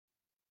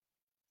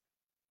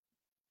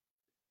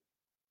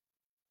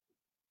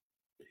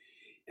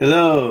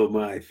Hello,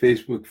 my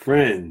Facebook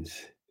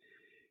friends.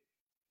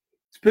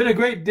 It's been a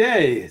great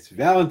day. It's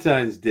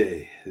Valentine's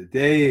Day, the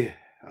day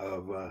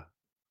of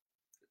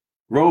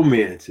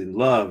romance and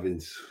love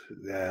and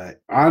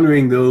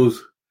honoring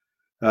those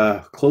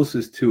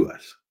closest to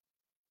us.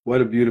 What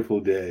a beautiful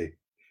day.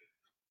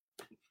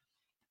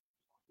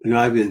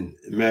 I've been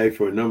married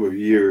for a number of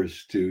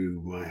years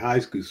to my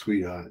high school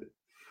sweetheart,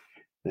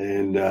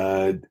 and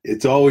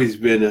it's always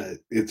been an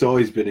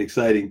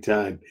exciting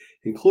time,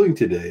 including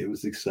today. It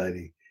was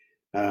exciting.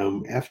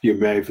 After you're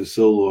married for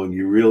so long,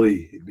 you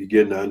really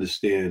begin to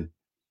understand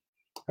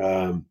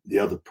the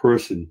other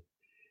person.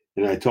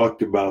 And I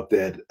talked about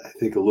that, I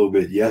think, a little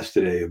bit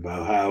yesterday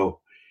about how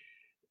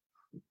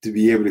to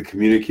be able to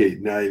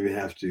communicate, not even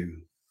have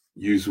to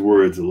use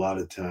words a lot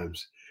of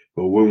times.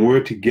 But when we're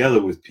together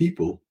with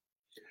people,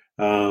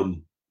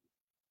 um,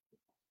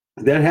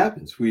 that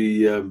happens.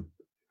 You're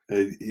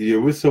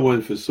with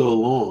someone for so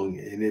long,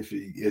 and if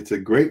it's a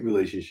great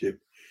relationship,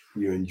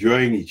 you're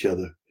enjoying each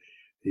other,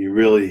 you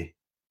really,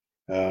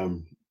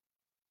 um,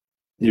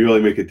 you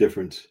really make a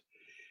difference.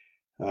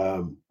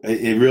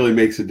 It really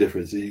makes a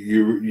difference.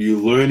 You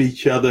learn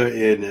each other,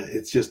 and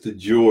it's just a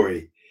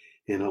joy.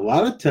 And a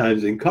lot of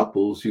times in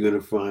couples, you're going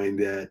to find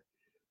that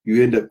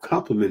you end up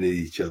complimenting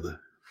each other.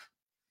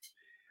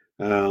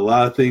 A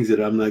lot of things that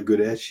I'm not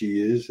good at,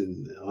 she is,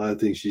 and a lot of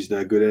things she's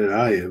not good at,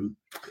 I am.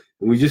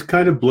 And we just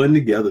kind of blend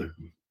together.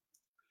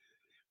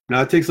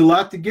 Now, it takes a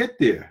lot to get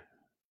there.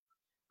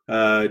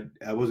 I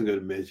wasn't going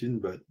to mention,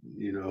 but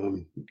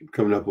I'm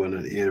coming up on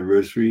an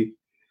anniversary.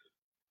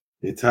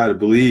 It's hard to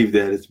believe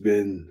that it's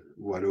been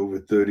what over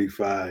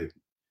 35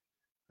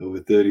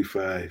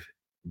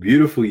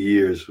 beautiful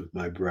years with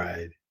my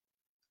bride.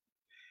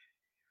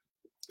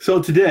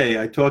 So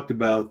today I talked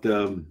about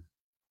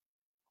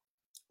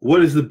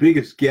what is the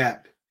biggest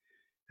gap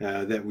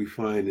that we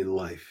find in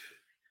life.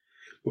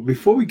 But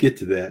before we get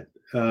to that,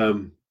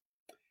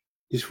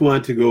 just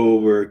wanted to go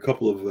over a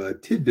couple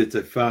of tidbits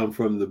I found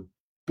from the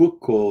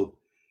book called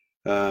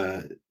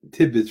uh,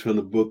 tidbits from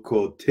the book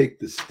called "Take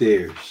the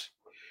Stairs."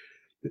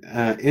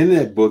 In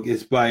that book,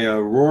 it's by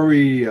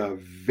Rory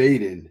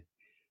Vaden,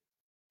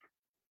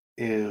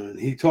 and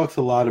he talks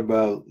a lot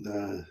about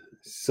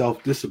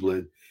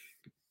self-discipline,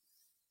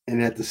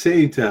 and at the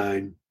same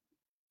time,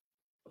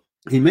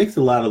 he makes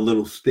a lot of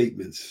little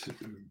statements,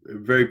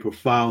 very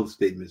profound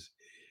statements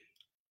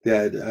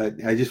that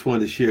I just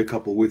wanted to share a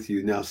couple with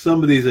you. Now,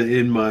 some of these are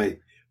in my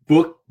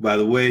book, by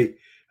the way.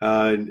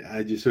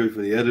 I just heard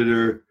from the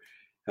editor.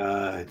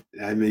 I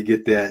may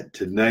get that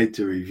tonight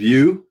to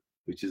review,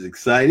 which is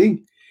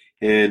exciting,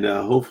 and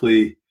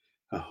hopefully,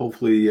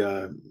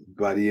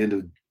 by the end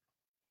of the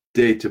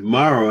day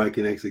tomorrow, I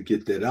can actually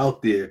get that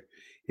out there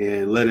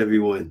and let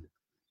everyone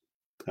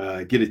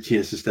get a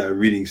chance to start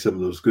reading some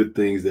of those good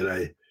things that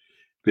I've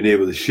been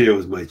able to share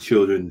with my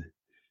children.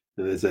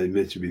 And as I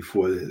mentioned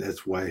before,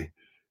 that's why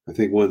I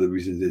think one of the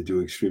reasons they're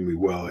doing extremely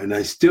well. And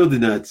I still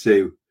did not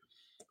say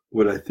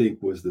what I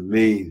think was the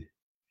main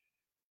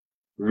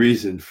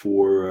reason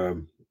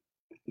for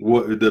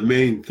what the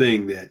main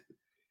thing that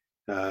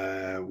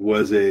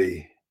was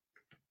a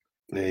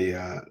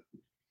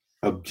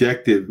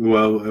objective.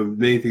 Well, a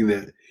main thing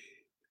that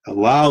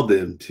allowed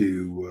them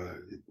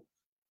to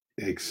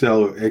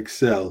excel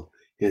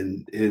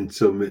in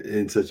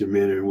such a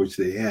manner in which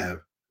they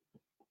have.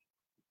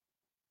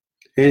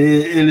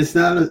 And it's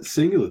not a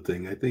singular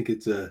thing. I think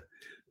it's a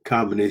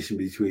combination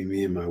between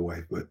me and my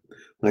wife. But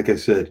like I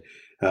said,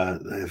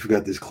 I've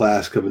got this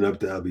class coming up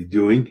that I'll be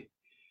doing.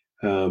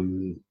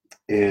 And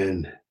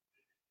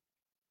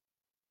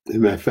as a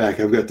matter of fact,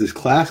 I've got this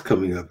class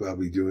coming up I'll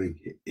be doing.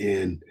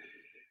 And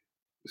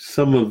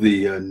some of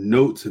the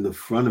notes in the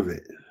front of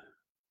it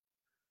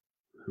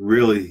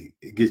really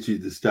get you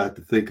to start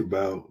to think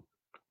about,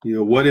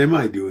 what am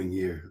I doing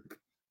here?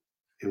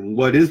 And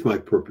what is my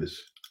purpose?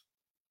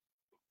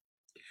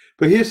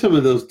 But here's some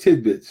of those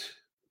tidbits.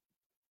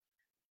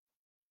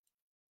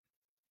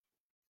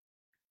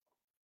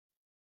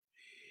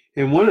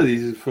 And one of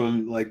these is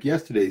from like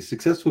yesterday.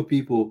 Successful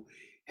people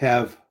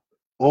have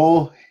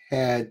all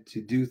had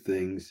to do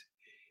things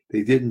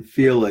they didn't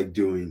feel like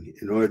doing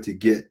in order to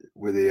get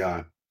where they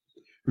are.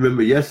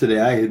 Remember, yesterday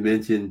I had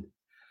mentioned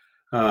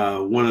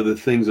one of the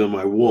things on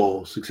my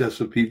wall: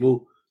 successful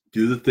people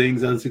do the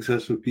things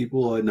unsuccessful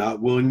people are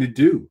not willing to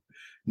do.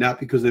 Not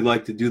because they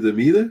like to do them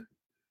either,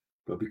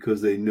 but because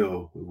they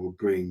know it will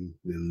bring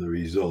them the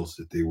results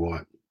that they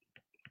want.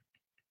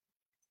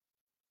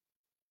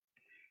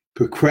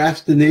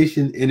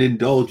 Procrastination and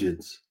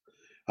indulgence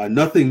are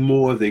nothing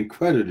more than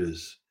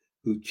creditors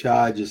who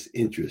charge us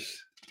interest.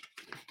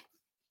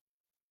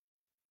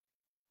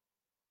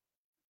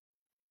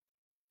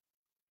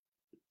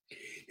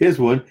 Here's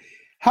one.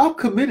 How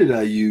committed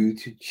are you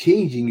to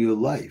changing your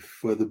life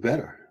for the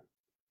better?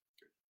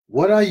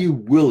 What are you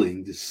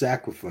willing to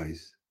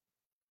sacrifice?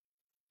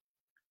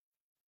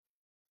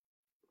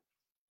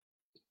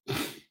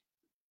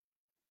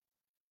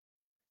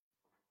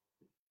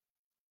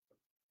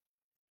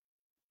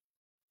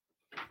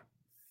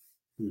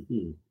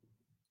 Mhm.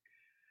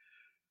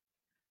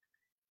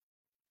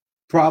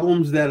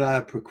 Problems that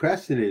are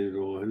procrastinated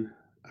on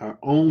are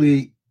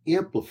only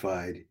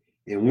amplified,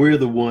 and we're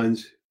the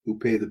ones who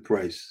pay the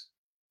price.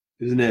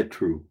 Isn't that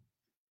true?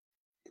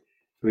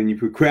 When you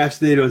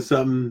procrastinate on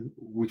something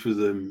which was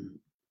a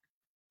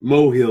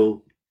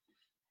molehill,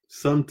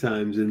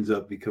 sometimes ends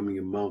up becoming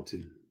a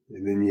mountain,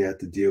 and then you have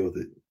to deal with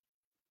it.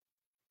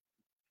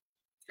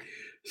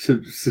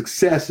 So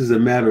success is a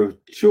matter of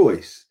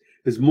choice.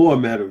 It's more a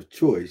matter of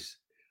choice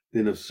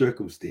than of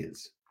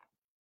circumstance.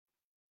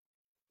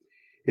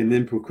 And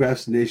then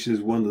procrastination is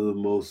one of the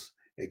most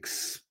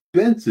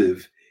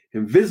expensive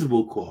and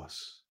visible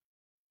costs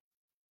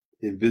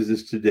in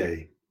business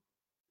today.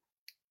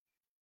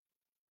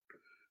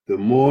 The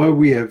more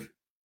we have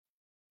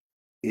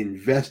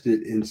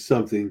invested in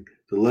something,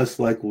 the less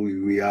likely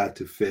we are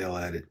to fail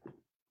at it.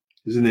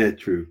 Isn't that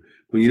true?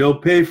 When you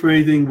don't pay for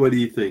anything, what do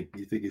you think?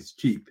 You think it's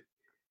cheap.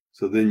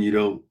 So then you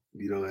don't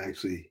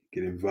actually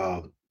get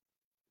involved.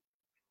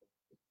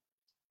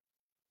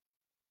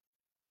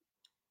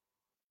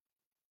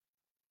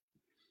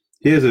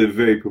 Here's a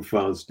very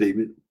profound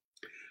statement.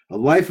 A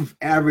life of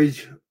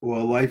average or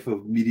a life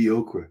of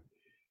mediocre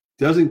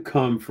doesn't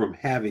come from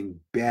having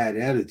bad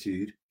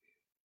attitude.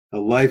 A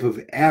life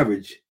of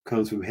average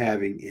comes from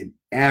having an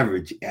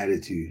average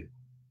attitude.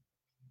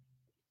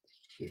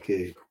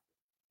 Okay.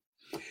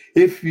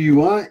 If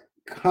you aren't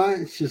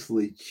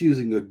consciously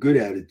choosing a good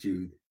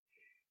attitude,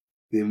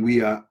 then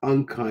we are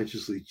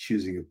unconsciously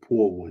choosing a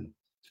poor one.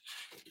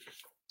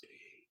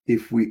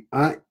 If we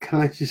aren't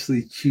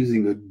consciously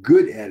choosing a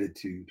good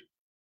attitude,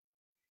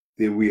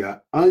 then we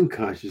are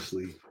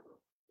unconsciously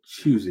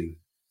choosing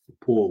a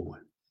poor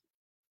one.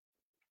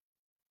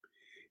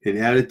 An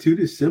attitude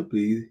is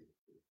simply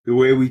the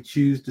way we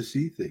choose to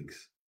see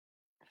things.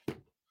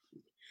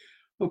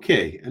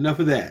 Okay, enough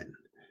of that.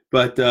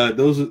 But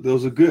those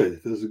are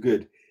good. Those are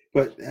good.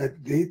 But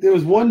there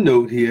was one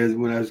note here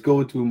when I was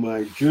going through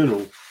my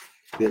journal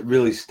that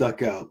really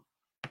stuck out.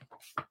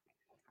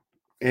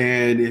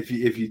 And if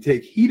you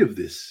take heed of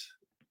this,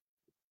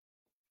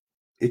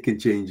 it can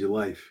change your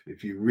life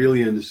if you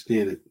really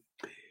understand it.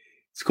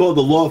 It's called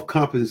the law of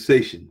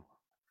compensation.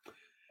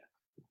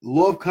 The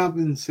law of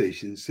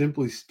compensation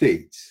simply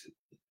states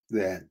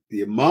that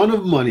the amount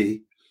of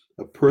money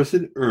a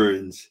person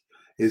earns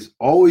is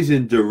always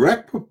in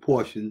direct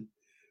proportion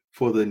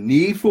for the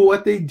need for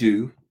what they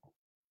do,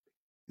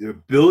 their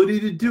ability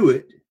to do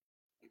it,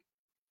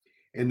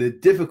 and the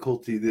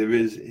difficulty there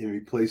is in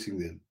replacing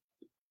them.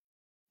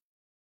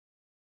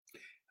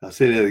 I'll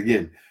say that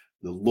again.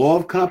 The law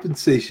of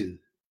compensation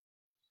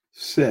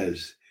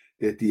says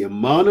that the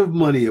amount of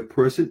money a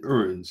person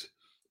earns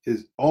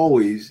is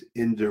always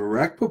in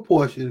direct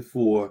proportion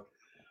for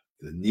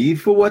the need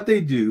for what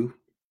they do,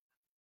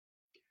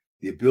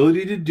 the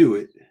ability to do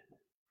it,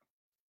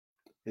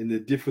 and the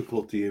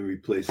difficulty in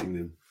replacing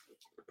them.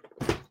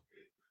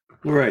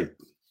 All right,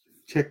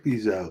 check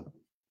these out.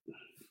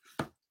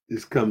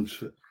 This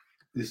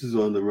is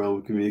on the realm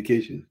of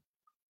communication.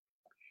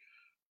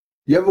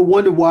 You ever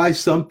wonder why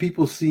some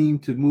people seem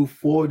to move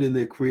forward in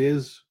their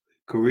careers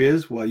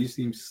while you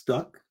seem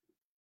stuck?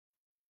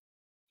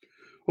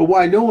 Or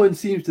why no one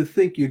seems to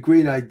think your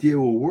great idea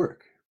will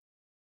work?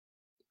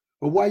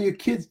 Or why your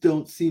kids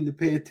don't seem to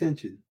pay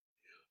attention?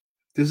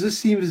 Does it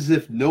seem as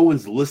if no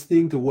one's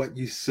listening to what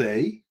you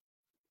say?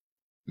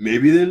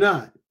 Maybe they're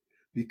not,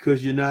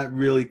 because you're not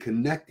really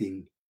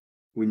connecting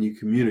when you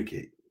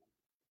communicate.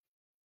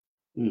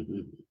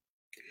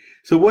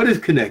 So what is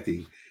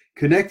connecting?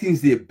 Connecting is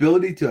the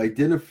ability to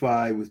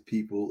identify with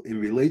people and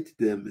relate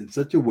to them in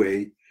such a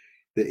way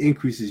that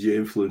increases your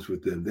influence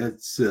with them.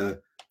 That's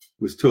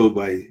was told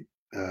by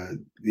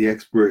the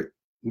expert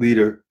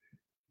leader,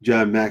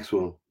 John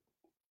Maxwell.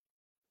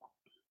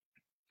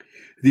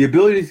 The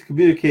ability to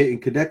communicate and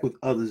connect with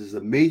others is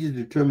a major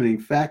determining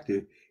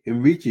factor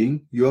in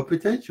reaching your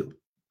potential.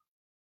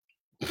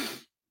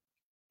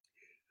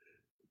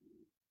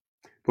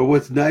 But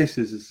what's nice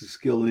is it's a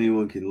skill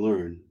anyone can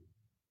learn.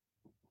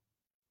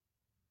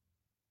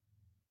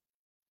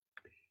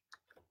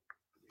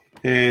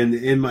 And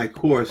in my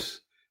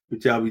course,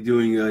 which I'll be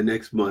doing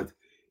next month,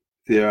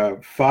 there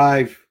are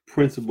 5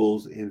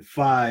 principles and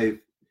 5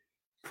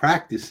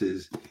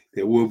 practices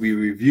that we'll be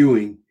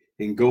reviewing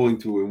and going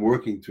through and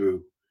working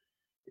through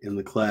in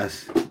the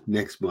class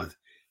next month.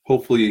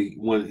 Hopefully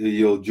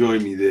you'll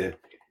join me there.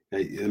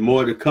 And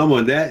more to come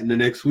on that in the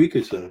next week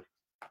or so.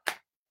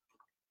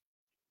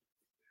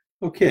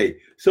 Okay,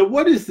 so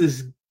what is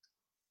the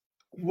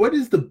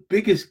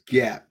biggest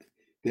gap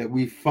that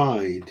we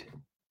find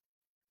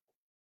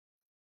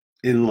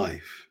in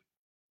life?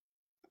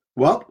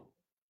 Well,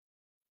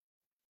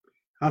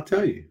 I'll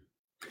tell you.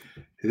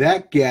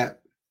 That gap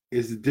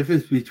is the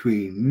difference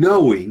between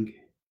knowing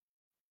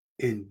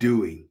and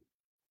doing.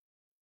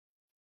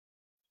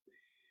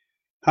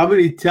 How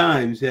many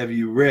times have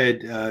you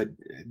read,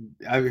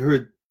 I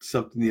heard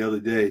something the other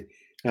day,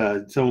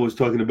 someone was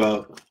talking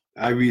about,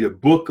 I read a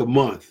book a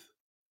month,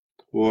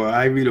 or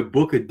I read a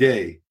book a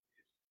day.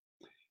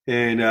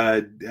 And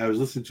I was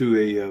listening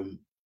to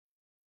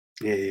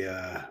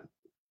a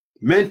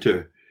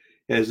mentor,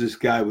 as this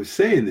guy was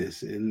saying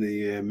this, and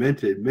the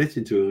mentor had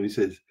mentioned to him, he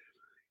says,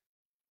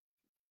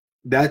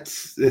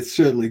 that's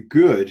certainly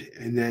good,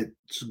 and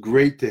that's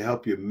great to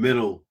help your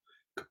mental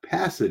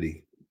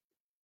capacity.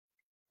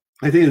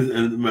 I think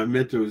my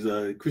mentor was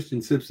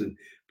Christian Simpson,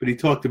 but he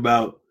talked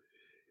about,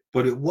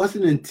 but it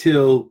wasn't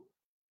until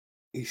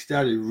he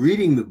started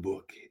reading the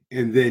book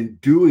and then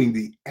doing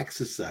the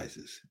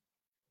exercises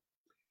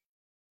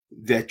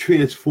that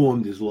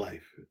transformed his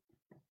life.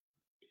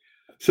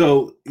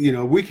 So,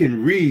 we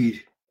can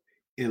read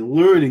and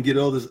learn and get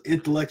all this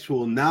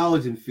intellectual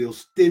knowledge and feel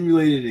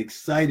stimulated and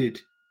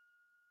excited.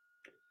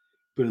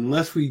 But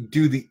unless we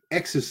do the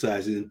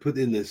exercises and put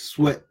in the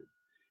sweat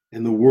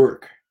and the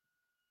work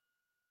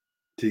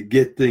to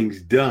get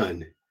things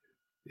done,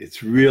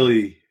 it's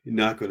really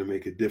not going to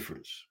make a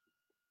difference.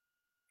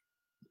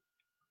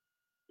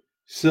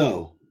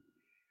 So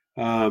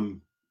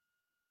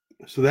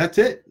that's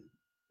it.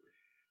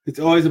 It's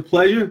always a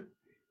pleasure,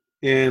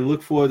 and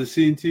look forward to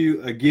seeing to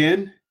you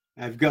again.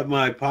 I've got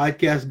my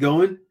podcast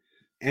going,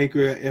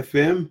 Anchor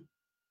FM,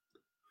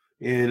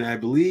 and I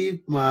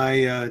believe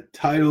my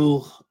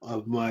title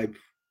of my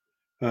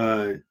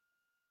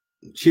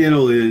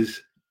channel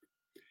is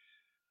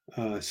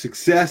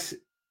Success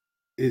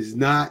is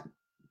not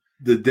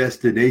the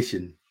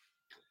destination.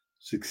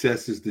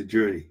 Success is the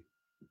journey.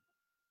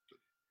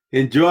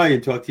 Enjoy,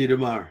 and talk to you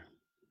tomorrow.